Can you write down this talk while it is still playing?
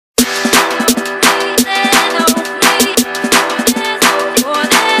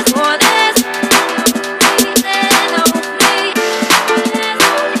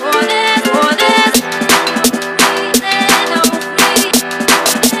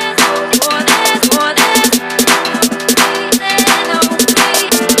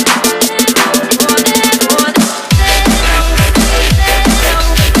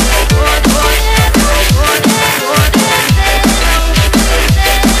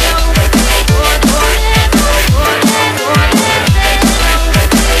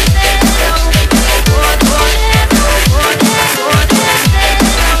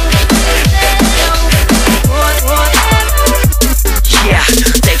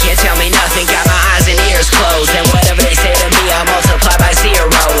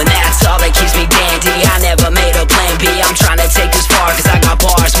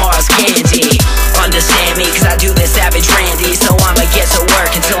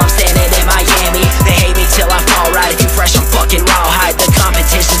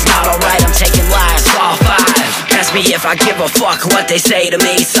I give a fuck what they say to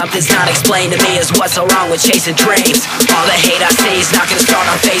me. Something's not explained to me is what's so wrong with chasing dreams. All the hate I see is not gonna start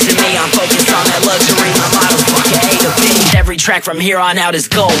on facing me. I'm focused on that luxury, my model's fucking A to B. Every track from here on out is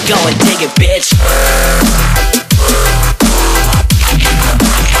gold, go and dig it, bitch.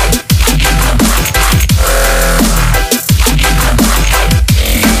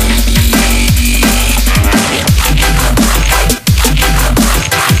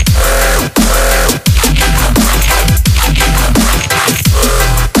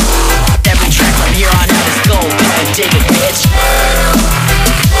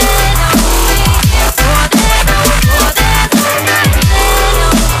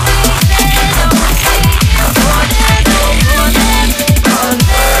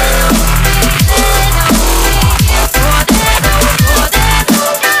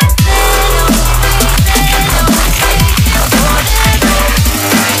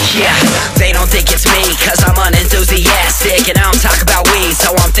 Cause I'm unenthusiastic and I don't talk about weed, so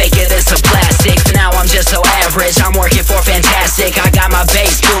I'm thinking it's some plastic. For now I'm just so average, I'm working for fantastic. I got my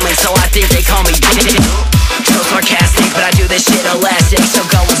bass booming, so I think they call me so sarcastic, but I do this shit elastic. So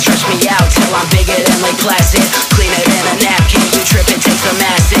go and stretch me out till I'm bigger than Lake Placid. Clean it in a napkin, you trip and take some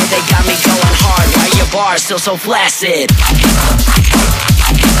acid. They got me going hard, why your bar's still so flaccid?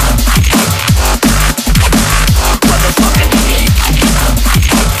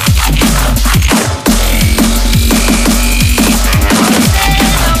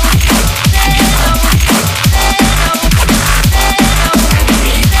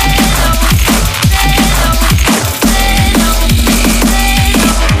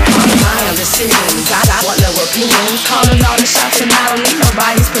 Calling all the shots and I don't need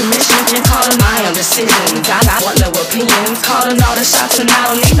nobody's permission. Just calling my own decisions. I want no opinions. Calling all the shots and I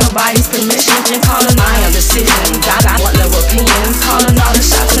don't need nobody's permission. Just calling my own decisions. I want no opinions. Calling all the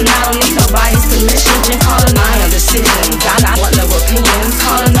shots and I don't need nobody's permission. Just calling my own decisions. I want no opinions.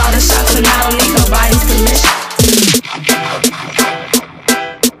 Calling all the shots and I don't need nobody's permission.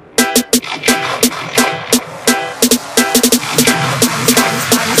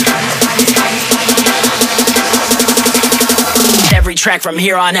 Every track from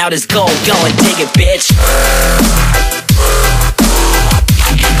here on out is gold, go and dig it, bitch.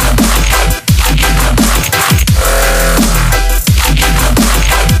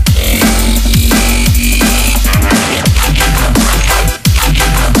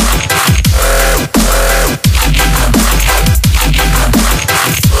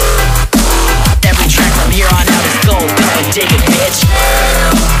 Every track from here on out is gold, go and dig it, bitch.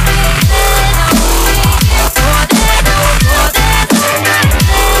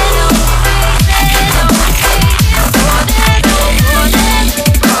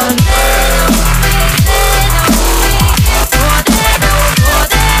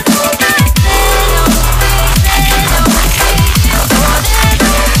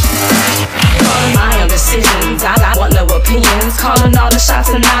 Calling all the shots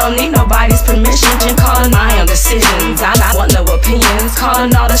and I don't need nobody's permission. Just calling my own decisions. I want no opinions.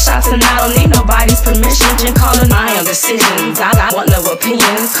 Calling all the shots and I don't need nobody's permission. Just calling my own decisions. I want no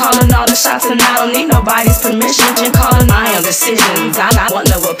opinions. Calling all the shots and I don't need nobody's permission. Just calling my own decisions. I want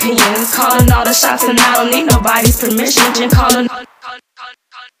no opinions. Calling all the shots and I don't need nobody's permission. Just calling.